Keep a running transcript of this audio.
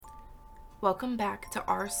Welcome back to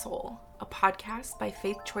Our Soul, a podcast by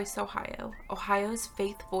Faith Choice Ohio, Ohio's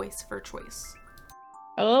faith voice for choice.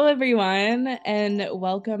 Hello, everyone, and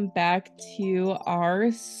welcome back to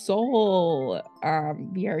Our Soul.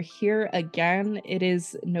 We are here again. It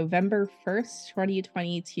is November 1st,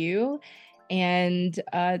 2022. And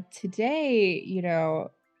today,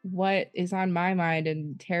 what is on my mind,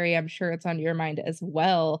 and Terry, I'm sure it's on your mind as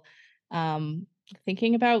well,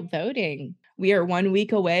 thinking about voting. We are 1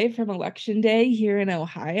 week away from Election Day here in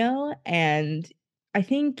Ohio, and I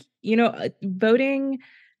think, voting,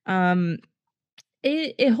 um,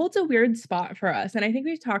 it holds a weird spot for us, and I think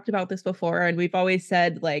we've talked about this before, and we've always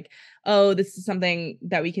said, like, "Oh, this is something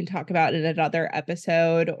that we can talk about in another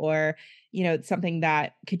episode," or, it's something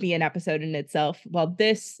that could be an episode in itself. Well,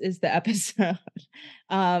 this is the episode.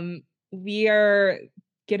 We are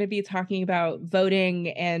gonna be talking about voting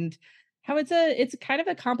and how it's kind of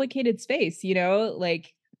a complicated space,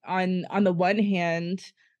 like, on the one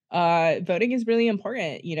hand, voting is really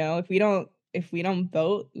important. If we don't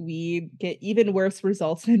vote, we get even worse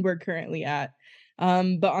results than we're currently at.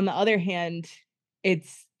 But on the other hand,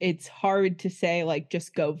 it's hard to say, like,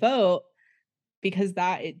 just go vote, because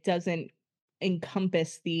that it doesn't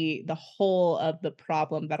encompass the whole of the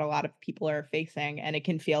problem that a lot of people are facing, and it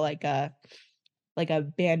can feel like a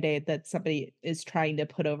band-aid that somebody is trying to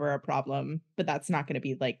put over a problem, but that's not going to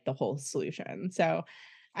be like the whole solution. So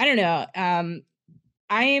I don't know.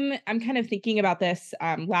 I'm kind of thinking about this.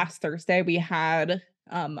 Last Thursday we had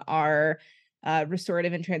our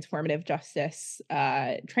restorative and transformative justice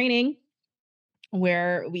training,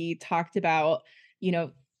 where we talked about, you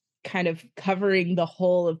know, kind of covering the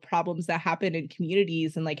whole of problems that happen in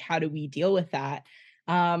communities and, like, how do we deal with that.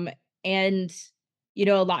 And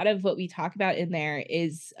a lot of what we talk about in there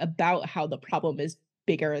is about how the problem is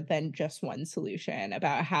bigger than just one solution,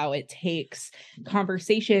 about how it takes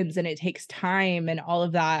conversations and it takes time and all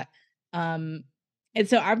of that. And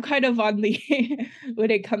so I'm kind of on the when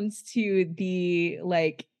it comes to the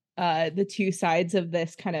two sides of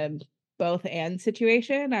this kind of both and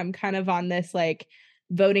situation. I'm kind of on this, like,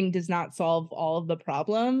 voting does not solve all of the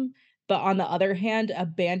problem, but on the other hand, a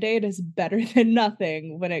band-aid is better than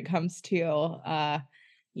nothing when it comes to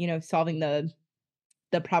solving the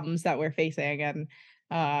problems that we're facing. And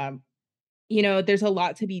um there's a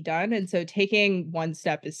lot to be done, and so taking one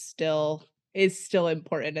step is still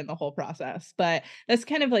important in the whole process. But that's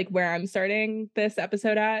kind of like where I'm starting this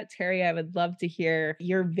episode at. Terry, I would love to hear,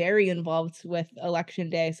 you're very involved with election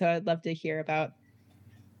day, so I'd love to hear about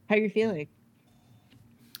how you're feeling.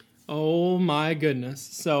 Oh my goodness.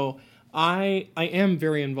 So I am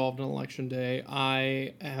very involved in election day.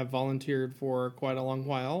 I have volunteered for quite a long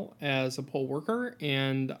while as a poll worker,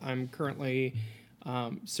 and I'm currently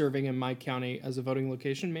serving in my county as a voting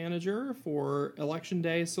location manager for election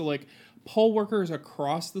day. So, like, poll workers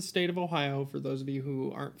across the state of Ohio, for those of you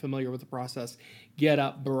who aren't familiar with the process, get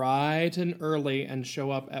up bright and early and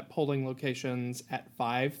show up at polling locations at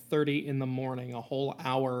 5:30 in the morning, a whole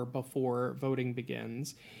hour before voting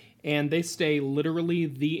begins. And they stay literally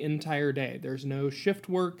the entire day. There's no shift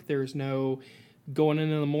work. There's no going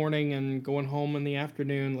in the morning and going home in the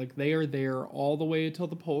afternoon. Like, they are there all the way till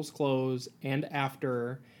the polls close and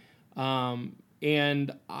after.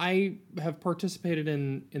 And I have participated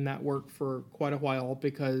in that work for quite a while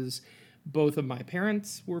because both of my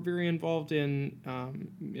parents were very involved in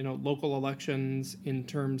local elections in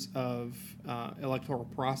terms of electoral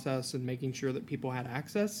process and making sure that people had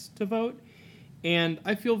access to vote. And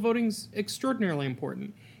I feel voting's extraordinarily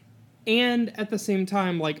important. And at the same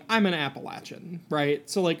time, like, I'm an Appalachian, right?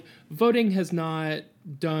 So, like, voting has not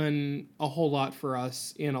done a whole lot for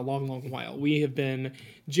us in a long, long while. We have been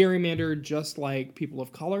gerrymandered just like people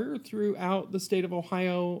of color throughout the state of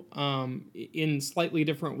Ohio, in slightly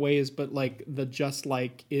different ways, but, like, the just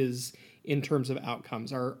like is in terms of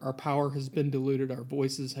outcomes. Our power has been diluted. Our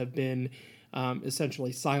voices have been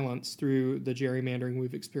essentially silenced through the gerrymandering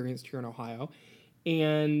we've experienced here in Ohio.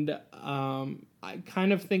 And I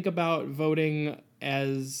kind of think about voting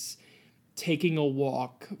as taking a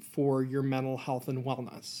walk for your mental health and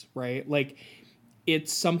wellness, right? Like,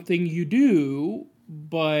 it's something you do,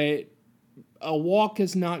 but a walk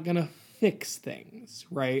is not going to fix things,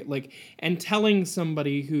 right? Like, and telling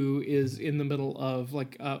somebody who is in the middle of,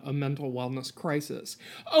 like, a mental wellness crisis,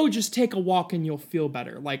 oh, just take a walk and you'll feel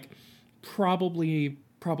better. Like, probably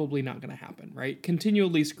not going to happen, right?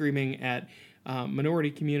 Continually screaming at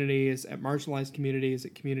minority communities, at marginalized communities,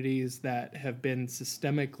 at communities that have been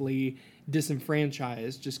systemically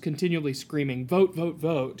disenfranchised, just continually screaming, vote, vote,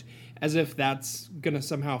 vote, as if that's going to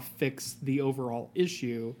somehow fix the overall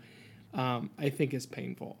issue, I think is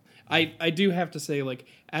painful. I do have to say, like,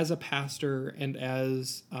 as a pastor and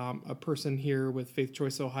as a person here with Faith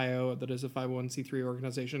Choice Ohio that is a 501c3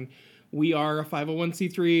 organization, we are a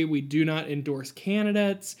 501c3. We do not endorse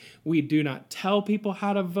candidates. We do not tell people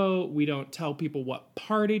how to vote. We don't tell people what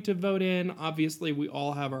party to vote in. Obviously, we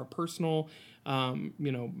all have our personal,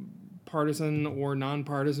 partisan or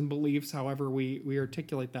nonpartisan beliefs, however we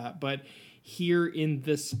articulate that. But here in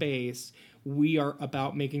this space, we are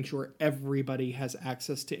about making sure everybody has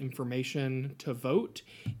access to information to vote,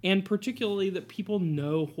 and particularly that people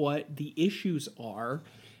know what the issues are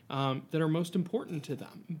that are most important to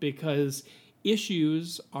them, because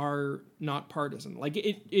issues are not partisan. Like,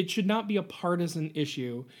 it should not be a partisan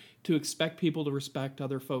issue to expect people to respect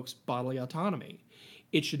other folks' bodily autonomy.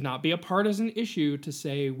 It should not be a partisan issue to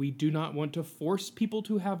say we do not want to force people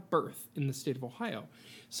to have birth in the state of Ohio.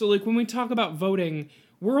 So, like, when we talk about voting,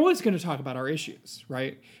 we're always going to talk about our issues,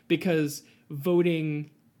 right? Because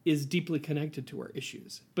voting is deeply connected to our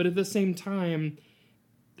issues. But at the same time,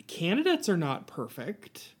 candidates are not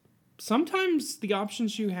perfect. Sometimes the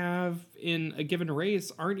options you have in a given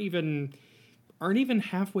race aren't even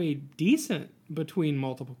halfway decent between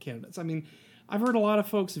multiple candidates. I mean, I've heard a lot of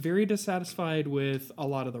folks very dissatisfied with a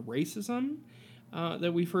lot of the racism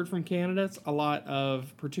that we've heard from candidates, a lot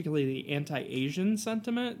of particularly the anti-Asian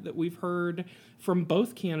sentiment that we've heard from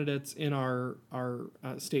both candidates in our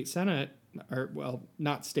state senate, or, well,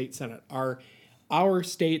 not state senate, our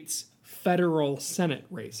state's federal senate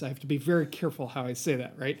race. I have to be very careful how I say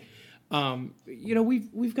that, right?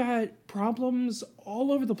 We've got problems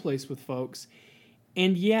all over the place with folks.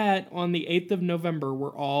 And yet, on the 8th of November,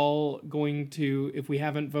 we're all going to, if we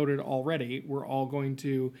haven't voted already, we're all going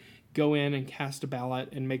to go in and cast a ballot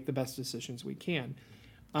and make the best decisions we can.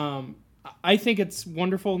 I think it's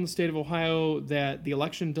wonderful in the state of Ohio that the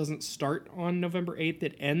election doesn't start on November 8th.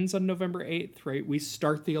 It ends on November 8th, right? We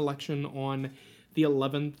start the election on the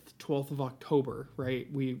 11th, 12th of October, right?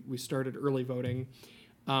 We started early voting.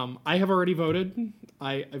 I have already voted.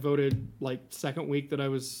 I voted like second week that I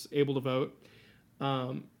was able to vote.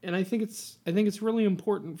 And I think it's really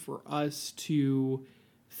important for us to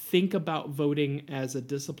think about voting as a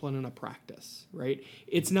discipline and a practice, right?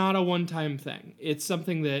 It's not a one-time thing. It's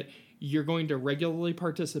something that you're going to regularly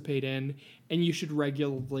participate in, and you should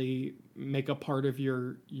regularly make a part of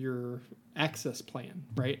your access plan,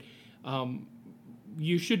 right?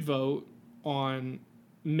 You should vote on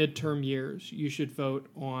midterm years. You should vote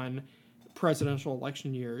on presidential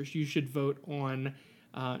election years. You should vote on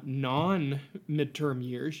non-midterm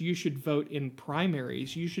years. You should vote in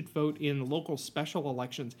primaries. You should vote in local special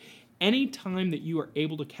elections. Anytime that you are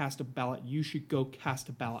able to cast a ballot, you should go cast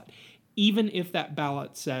a ballot. Even if that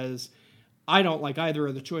ballot says, I don't like either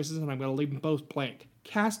of the choices and I'm going to leave them both blank.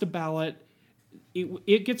 Cast a ballot.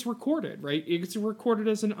 It gets recorded, right? It gets recorded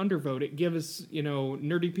as an undervote. It gives,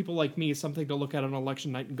 nerdy people like me something to look at on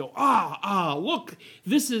election night and go, look,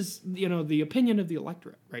 this is, the opinion of the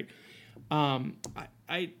electorate, right?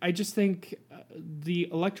 I just think the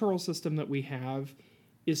electoral system that we have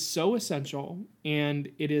is so essential,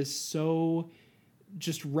 and it is so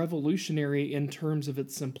just revolutionary in terms of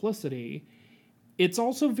its simplicity. It's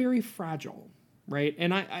also very fragile, right?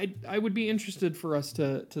 And I would be interested for us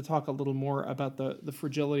to talk a little more about the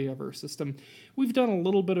fragility of our system. We've done a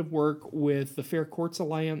little bit of work with the Fair Courts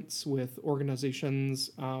Alliance, with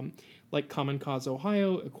organizations like Common Cause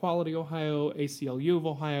Ohio, Equality Ohio, ACLU of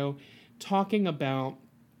Ohio, talking about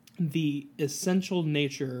the essential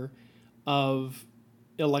nature of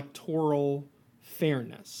electoral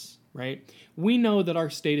fairness, right? We know that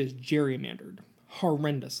our state is gerrymandered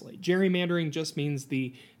horrendously. Gerrymandering just means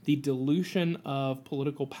the dilution of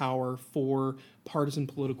political power for partisan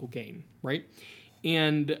political gain, right?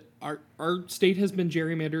 And our state has been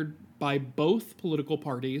gerrymandered by both political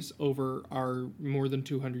parties over our more than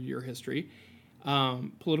 200-year history.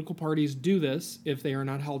 Political parties do this if they are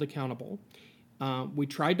not held accountable. We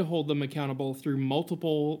tried to hold them accountable through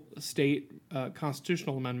multiple state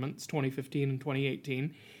constitutional amendments, 2015 and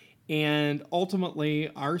 2018, and ultimately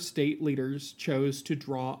our state leaders chose to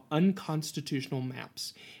draw unconstitutional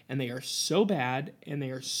maps. And they are so bad and they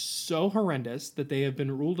are so horrendous that they have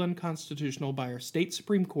been ruled unconstitutional by our state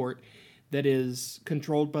Supreme Court that is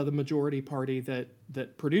controlled by the majority party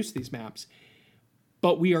that produced these maps.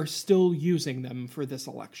 But we are still using them for this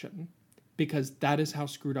election because that is how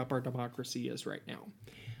screwed up our democracy is right now.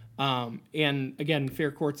 And again,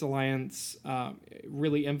 Fair Courts Alliance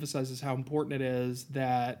really emphasizes how important it is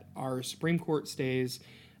that our Supreme Court stays,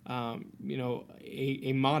 a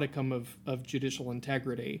modicum of judicial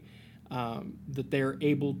integrity, that they're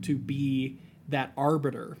able to be that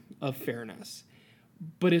arbiter of fairness.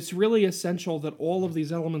 But it's really essential that all of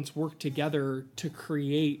these elements work together to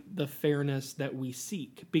create the fairness that we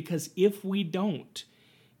seek. Because if we don't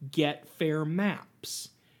get fair maps,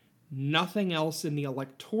 nothing else in the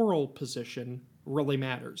electoral position really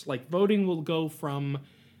matters. Like, voting will go from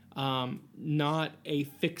not a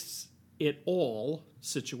fix-it-all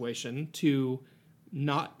situation to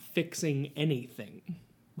not fixing anything,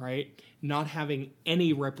 right? Not having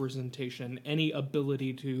any representation, any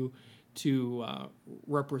ability to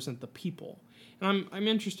represent the people. And I'm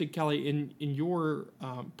interested, Kelly, in your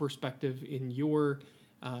perspective, in your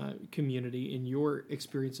community, in your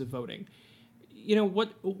experience of voting. You know,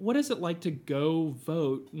 what is it like to go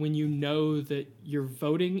vote when you know that you're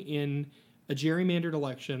voting in a gerrymandered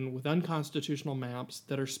election with unconstitutional maps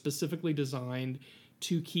that are specifically designed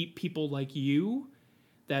to keep people like you,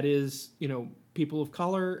 that is, you know, people of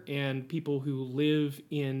color and people who live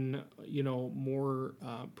in, you know, more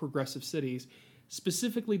progressive cities,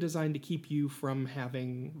 specifically designed to keep you from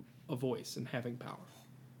having a voice and having power?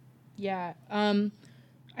 Yeah.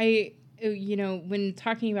 You know, when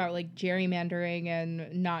talking about like gerrymandering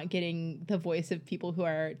and not getting the voice of people who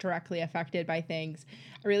are directly affected by things,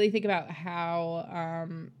 I really think about how,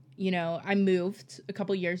 you know, I moved a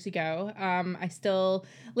couple years ago. I still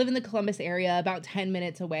live in the Columbus area, about 10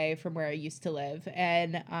 minutes away from where I used to live.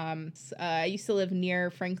 And I used to live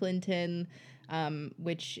near Franklinton,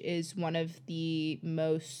 which is one of the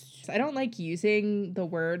most, I don't like using the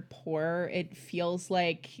word poor. It feels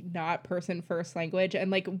like not person first language.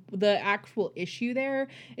 And like the actual issue there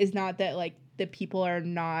is not that like the people are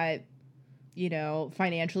not, you know,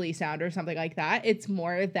 financially sound or something like that. It's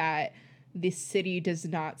more that the city does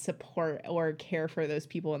not support or care for those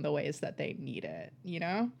people in the ways that they need it, you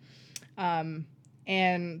know?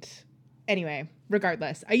 And anyway,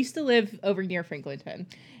 regardless, I used to live over near Franklinton.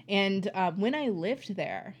 And when I lived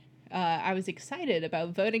there, I was excited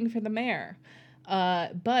about voting for the mayor.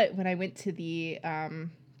 But when I went to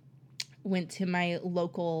my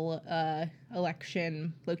local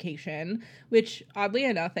election location, which oddly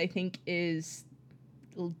enough, I think is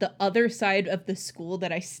the other side of the school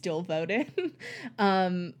that I still vote in.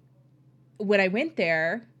 When I went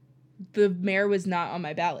there, the mayor was not on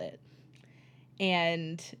my ballot.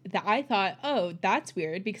 And I thought, oh, that's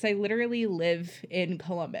weird, because I literally live in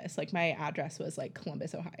Columbus. Like, my address was like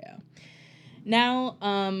Columbus, Ohio. Now,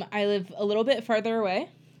 I live a little bit farther away,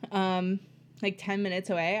 like 10 minutes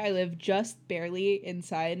away. I live just barely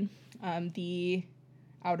inside the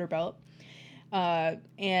outer belt.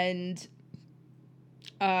 And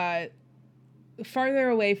farther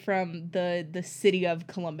away from the city of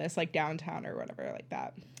Columbus, like downtown or whatever like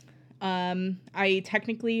that. I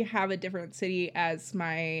technically have a different city as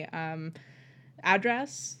my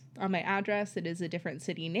address. On my address, it is a different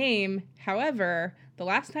city name. However, the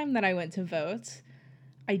last time that I went to vote,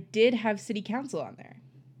 I did have city council on there,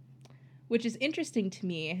 which is interesting to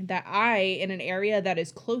me that I, in an area that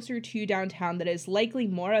is closer to downtown, that is likely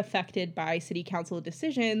more affected by city council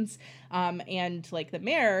decisions, and like the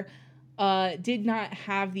mayor, did not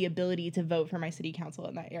have the ability to vote for my city council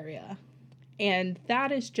in that area. And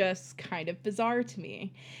that is just kind of bizarre to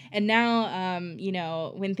me. And now, you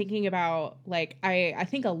know, when thinking about, like, I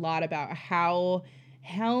think a lot about how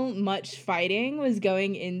much fighting was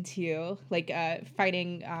going into, like,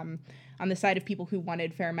 fighting on the side of people who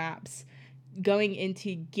wanted fair maps, going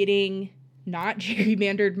into getting not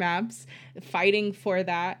gerrymandered maps, fighting for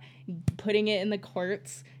that, putting it in the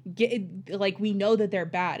courts, we know that they're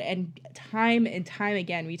bad. And time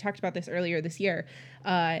again, we talked about this earlier this year,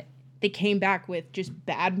 they came back with just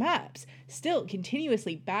bad maps, still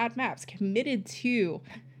continuously bad maps, committed to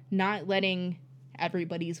not letting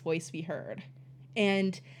everybody's voice be heard.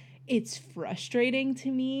 And it's frustrating to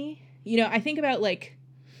me. You know, I think about, like,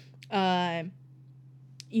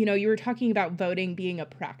 you know, you were talking about voting being a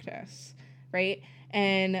practice, right?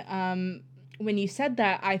 And when you said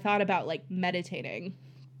that, I thought about, like, meditating.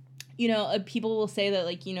 You know, people will say that,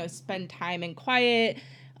 like, you know, spend time in quiet,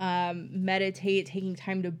 meditate, taking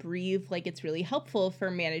time to breathe, like, it's really helpful for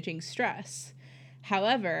managing stress.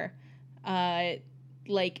 However,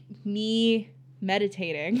 like, me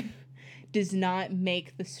meditating does not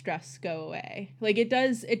make the stress go away. Like, it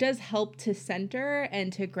does help to center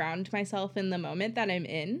and to ground myself in the moment that I'm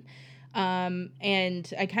in.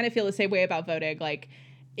 And I kind of feel the same way about voting. Like,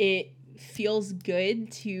 it feels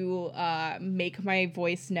good to make my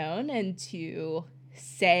voice known and to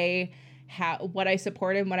say what I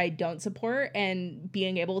support and what I don't support, and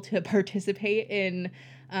being able to participate in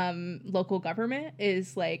local government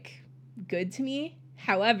is, like, good to me.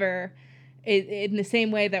 However, in the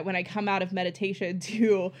same way that when I come out of meditation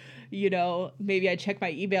to, maybe I check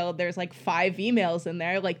my email, there's like 5 emails in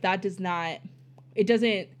there. Like that it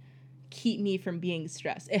doesn't keep me from being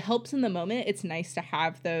stressed. It helps in the moment. It's nice to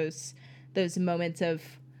have those moments of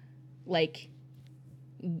like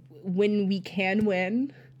when we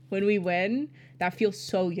win, that feels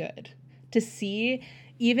so good to see,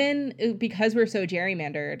 even because we're so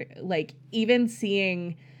gerrymandered, like even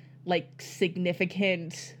seeing like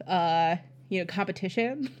significant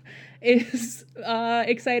competition is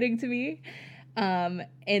exciting to me,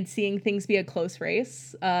 and seeing things be a close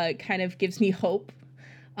race kind of gives me hope,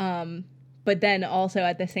 but then also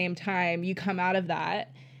at the same time you come out of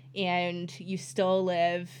that and you still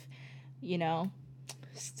live in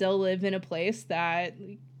a place that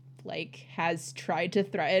like has tried to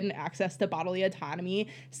threaten access to bodily autonomy,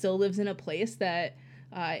 still lives in a place that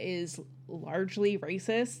is largely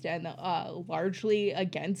racist and largely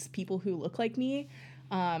against people who look like me.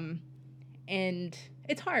 And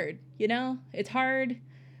it's hard, it's hard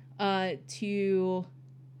to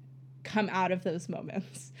come out of those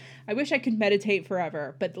moments. I wish I could meditate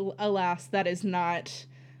forever, but alas, that is not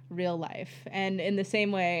real life. And in the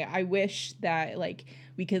same way, I wish that like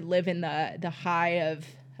we could live in the high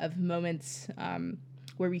of moments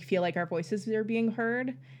where we feel like our voices are being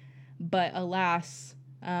heard. But alas,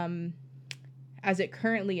 as it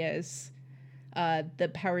currently is,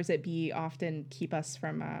 the powers that be often keep us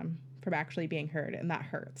from actually being heard, and that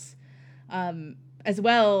hurts. As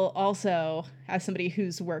well, also, as somebody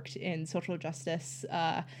who's worked in social justice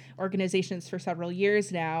organizations for several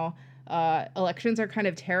years now, elections are kind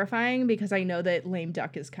of terrifying because I know that lame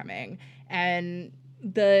duck is coming, and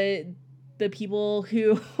the people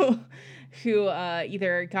who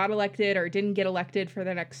either got elected or didn't get elected for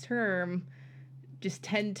the next term just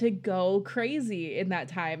tend to go crazy in that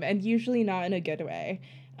time, and usually not in a good way.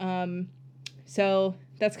 So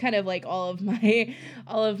that's kind of like all of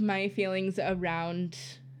my feelings around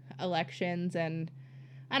elections, and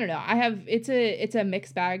I don't know. It's a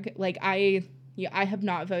mixed bag. Like I have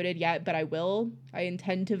not voted yet, but I will. I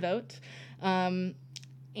intend to vote, and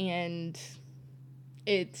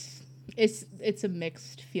it's a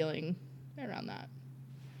mixed feeling around that.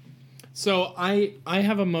 So I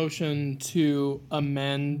have a motion to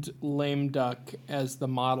amend lame duck as the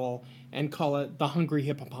model and call it the hungry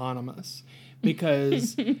hippopotamus,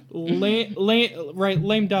 because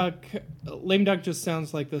lame duck just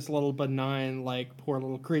sounds like this little benign, like poor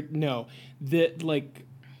little creature. No,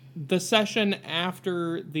 the session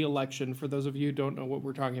after the election, for those of you who don't know what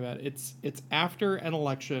we're talking about, it's after an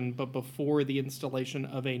election but before the installation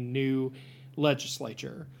of a new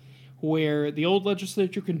legislature, where the old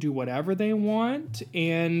legislature can do whatever they want,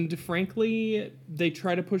 and frankly, they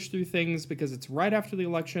try to push through things because it's right after the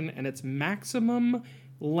election and it's maximum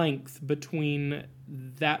length between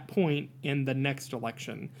that point and the next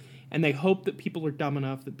election. And they hope that people are dumb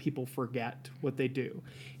enough that people forget what they do.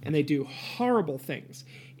 And they do horrible things.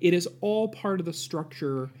 It is all part of the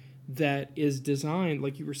structure that is designed,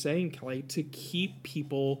 like you were saying, Kelly, to keep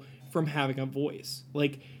people from having a voice.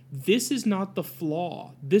 Like, this is not the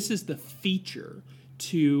flaw. This is the feature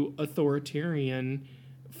to authoritarian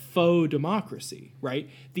faux democracy, right?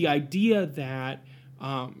 The idea that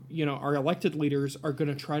our elected leaders are going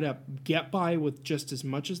to try to get by with just as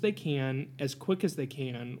much as they can, as quick as they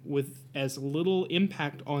can, with as little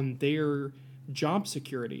impact on their job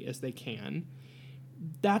security as they can.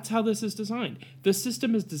 That's how this is designed. The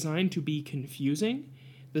system is designed to be confusing.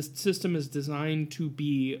 The system is designed to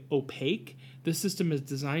be opaque. The system is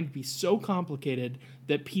designed to be so complicated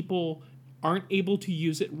that people aren't able to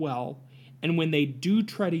use it well. And when they do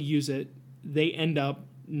try to use it, they end up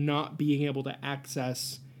not being able to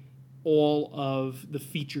access all of the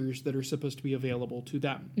features that are supposed to be available to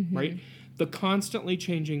them, right? The constantly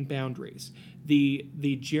changing boundaries, the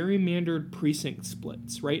gerrymandered precinct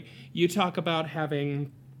splits, right? You talk about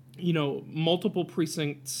having, multiple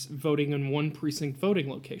precincts voting in one precinct voting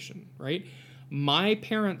location, right? My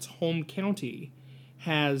parents' home county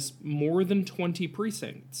has more than 20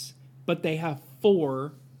 precincts, but they have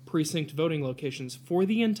 4 precinct voting locations for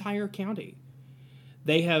the entire county.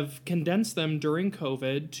 They have condensed them during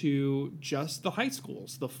COVID to just the high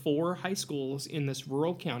schools, the 4 high schools in this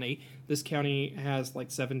rural county. This county has like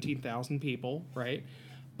 17,000 people, right?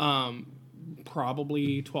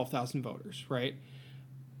 Probably 12,000 voters, right?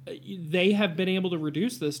 They have been able to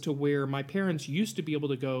reduce this to where my parents used to be able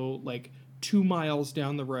to go like 2 miles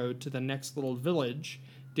down the road to the next little village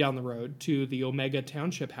down the road to the Omega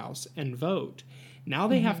Township House and vote. Now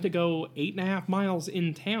they have to go 8.5 miles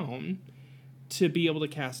in town to be able to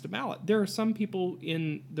cast a ballot. There are some people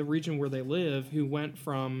in the region where they live who went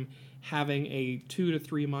from having a 2 to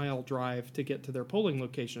 3 mile drive to get to their polling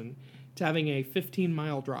location to having a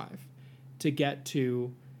 15-mile drive to get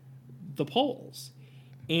to the polls.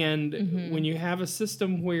 And when you have a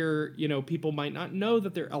system where, you know, people might not know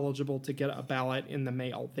that they're eligible to get a ballot in the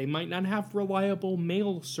mail, they might not have reliable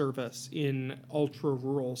mail service in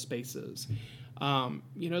ultra-rural spaces.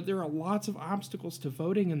 You know, there are lots of obstacles to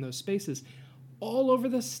voting in those spaces. All over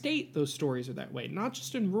the state, those stories are that way. Not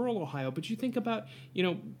just in rural Ohio, but you think about, you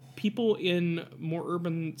know, people in more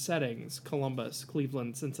urban settings, Columbus,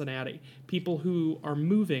 Cleveland, Cincinnati, people who are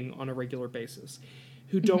moving on a regular basis,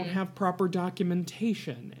 who don't have proper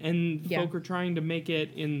documentation, and folk are trying to make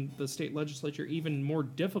it in the state legislature even more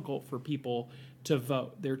difficult for people to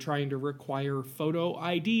vote. They're trying to require photo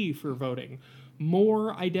ID for voting,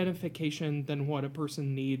 more identification than what a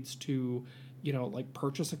person needs to, you know, like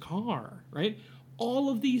purchase a car, right? All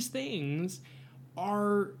of these things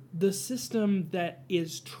are the system that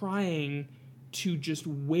is trying to just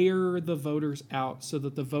wear the voters out so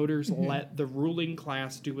that the voters let the ruling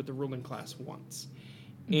class do what the ruling class wants.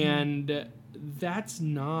 And that's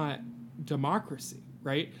not democracy,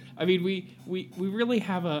 right? I mean, we really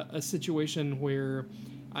have a situation where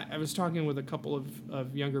I was talking with a couple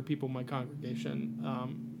of younger people in my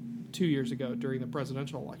congregation 2 years ago during the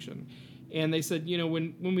presidential election. And they said, you know,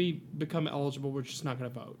 when we become eligible, we're just not going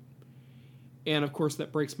to vote. And, of course,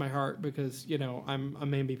 that breaks my heart because, you know, I'm a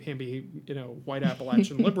mamby-pamby, you know, white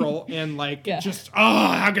Appalachian liberal. And, like,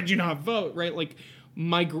 how could you not vote, right? Like,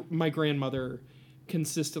 my grandmother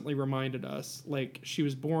consistently reminded us, like, she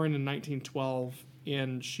was born in 1912,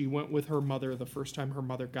 and she went with her mother the first time her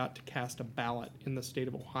mother got to cast a ballot in the state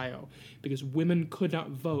of Ohio because women could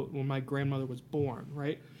not vote when my grandmother was born,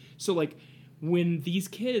 right? So, like, when these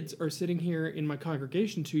kids are sitting here in my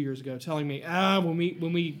congregation 2 years ago telling me,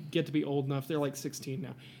 when we get to be old enough, they're like 16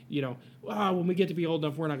 now, you know, when we get to be old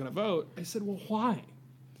enough, we're not going to vote. I said, well, why?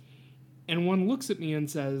 And one looks at me and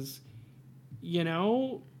says, you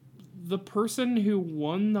know, the person who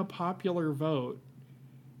won the popular vote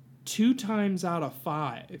 2 times out of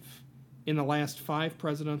 5 in the last 5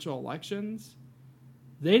 presidential elections,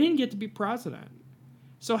 they didn't get to be president.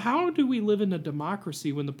 So how do we live in a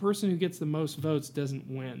democracy when the person who gets the most votes doesn't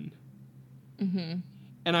win?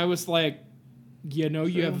 And I was like, you know,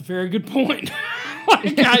 you have a very good point.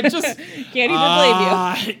 Like, I just can't even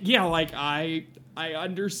blame you. Yeah, like I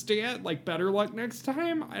understand. Like, better luck next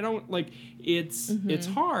time. I don't like it's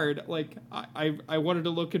hard. Like I wanted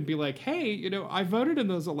to look and be like, hey, you know, I voted in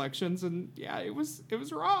those elections, and yeah, it was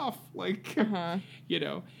rough. Like you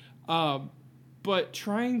know, but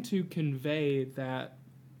trying to convey that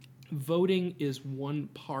voting is one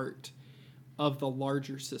part of the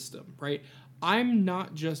larger system, right? I'm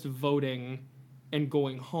not just voting and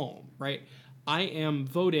going home, right? I am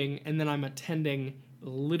voting and then I'm attending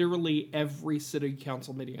literally every city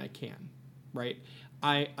council meeting I can, right?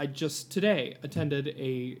 I just today attended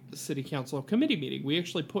a city council committee meeting. We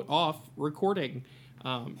actually put off recording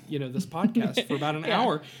you know, this podcast for about an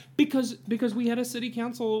hour because we had a city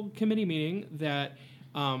council committee meeting that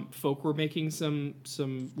folk were making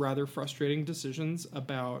some rather frustrating decisions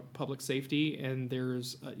about public safety, and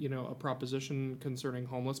there's you know, a proposition concerning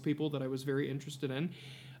homeless people that I was very interested in.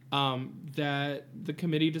 That the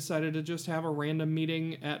committee decided to just have a random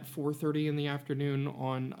meeting at 4:30 in the afternoon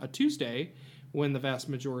on a Tuesday, when the vast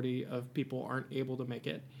majority of people aren't able to make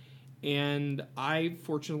it. And I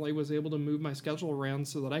fortunately was able to move my schedule around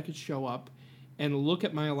so that I could show up and look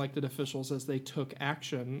at my elected officials as they took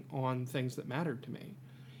action on things that mattered to me.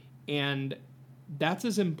 And that's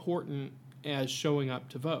as important as showing up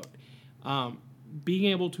to vote. Being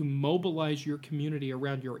able to mobilize your community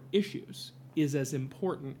around your issues is as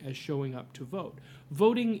important as showing up to vote.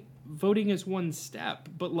 Voting is one step,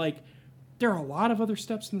 but like there are a lot of other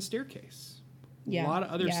steps in the staircase. A lot of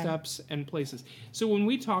other steps and places. So when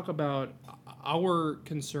we talk about our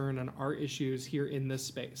concern and our issues here in this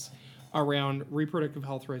space around reproductive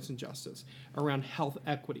health rights and justice, around health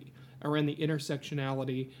equity, around the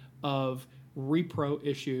intersectionality of repro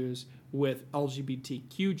issues with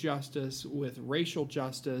LGBTQ justice, with racial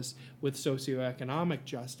justice, with socioeconomic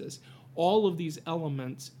justice, all of these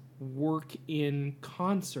elements work in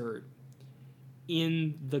concert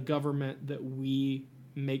in the government that we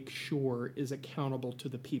make sure is accountable to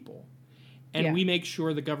the people. And we make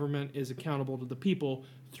sure the government is accountable to the people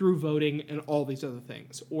through voting and all these other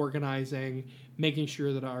things, organizing, making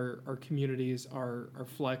sure that our communities are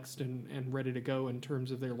flexed and ready to go in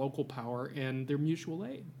terms of their local power and their mutual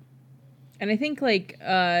aid. And I think, like,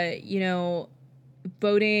 you know,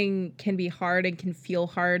 voting can be hard and can feel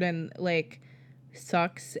hard. And, like,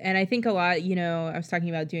 sucks. And I think a lot, I was talking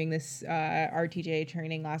about doing this RTJ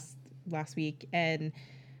training last week, and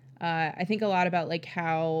I think a lot about like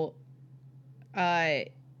how, when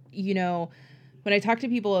I talk to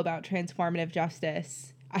people about transformative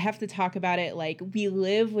justice, I have to talk about it like we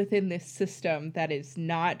live within this system that is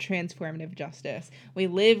not transformative justice. We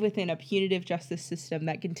live within a punitive justice system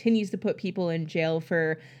that continues to put people in jail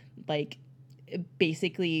for like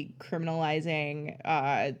basically criminalizing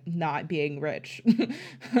not being rich,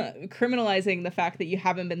 criminalizing the fact that you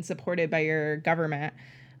haven't been supported by your government.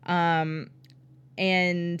 A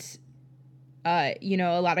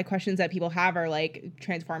lot of questions that people have are like,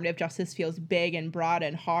 transformative justice feels big and broad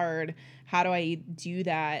and hard. How do I do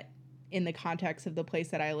that in the context of the place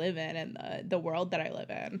that I live in and the world that I live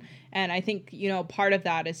in? And I think, part of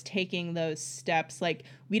that is taking those steps. Like,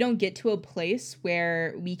 we don't get to a place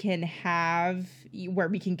where we can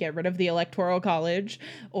get rid of the Electoral College,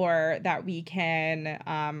 or that we can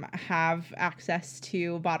have access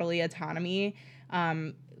to bodily autonomy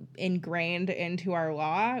ingrained into our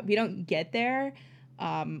law. We don't get there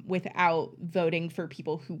without voting for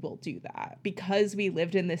people who will do that, because we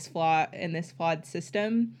lived in this flawed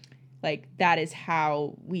system. Like, that is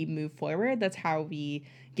how we move forward. That's how we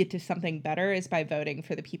get to something better, is by voting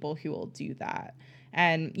for the people who will do that.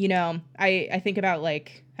 And, I think about,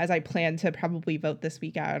 like, as I plan to probably vote this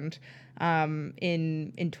weekend,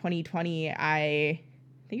 in 2020, I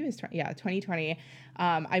think it was 2020,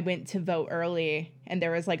 I went to vote early, and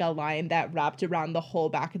there was like a line that wrapped around the whole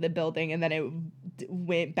back of the building, and then it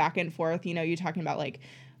went back and forth. You're talking about like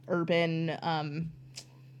urban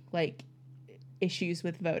like issues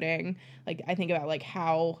with voting. Like, I think about like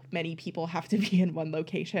how many people have to be in one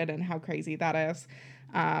location and how crazy that is.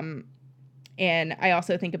 And I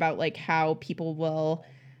also think about like how people will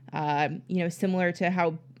similar to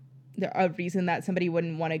how a reason that somebody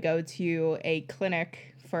wouldn't want to go to a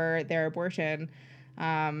clinic for their abortion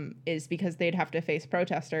is because they'd have to face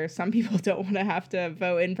protesters. Some people don't want to have to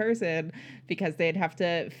vote in person because they'd have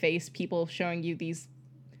to face people showing you these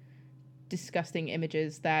disgusting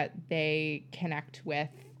images that they connect with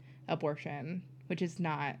abortion, which is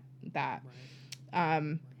not that.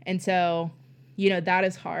 Right. And so, that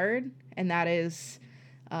is hard, and that is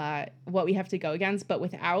what we have to go against. But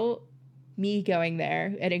without me going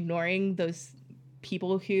there and ignoring those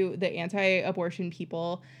people the anti-abortion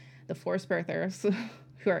people, the forced birthers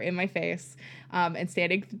who are in my face, and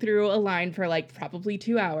standing through a line for like probably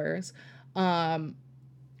 2 hours,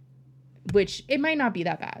 which it might not be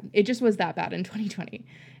that bad. It just was that bad in 2020.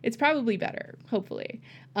 It's probably better, hopefully.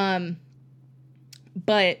 But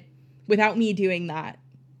without me doing that,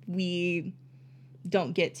 we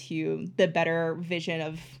don't get to the better vision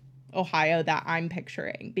of Ohio that I'm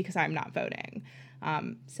picturing, because I'm not voting.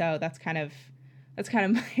 So that's kind of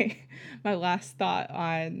my last thought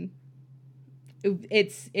on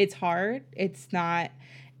it's hard.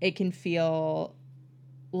 It can feel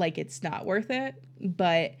like it's not worth it,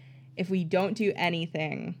 but if we don't do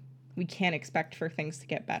anything, we can't expect for things to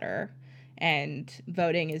get better. And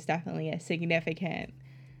voting is definitely a significant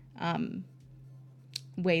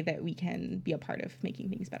way that we can be a part of making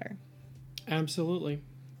things better. Absolutely.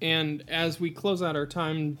 And as we close out our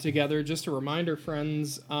time together, just a reminder,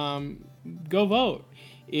 friends, go vote.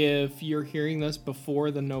 If you're hearing this before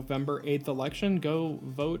the November 8th election, go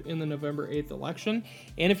vote in the November 8th election.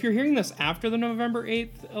 And if you're hearing this after the November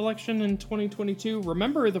 8th election in 2022,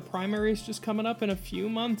 remember the primary is just coming up in a few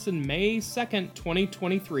months in May 2nd,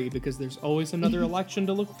 2023, because there's always another election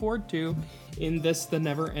to look forward to in the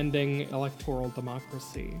never-ending electoral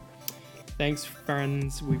democracy. Thanks,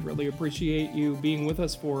 friends. We really appreciate you being with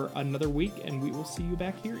us for another week, and we will see you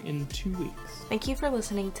back here in 2 weeks. Thank you for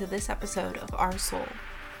listening to this episode of Our Soul.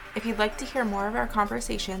 If you'd like to hear more of our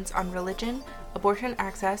conversations on religion, abortion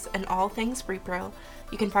access, and all things Free Throw,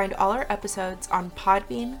 you can find all our episodes on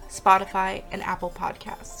Podbean, Spotify, and Apple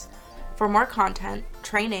Podcasts. For more content,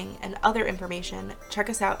 training, and other information, check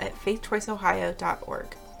us out at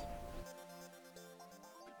faithchoiceohio.org.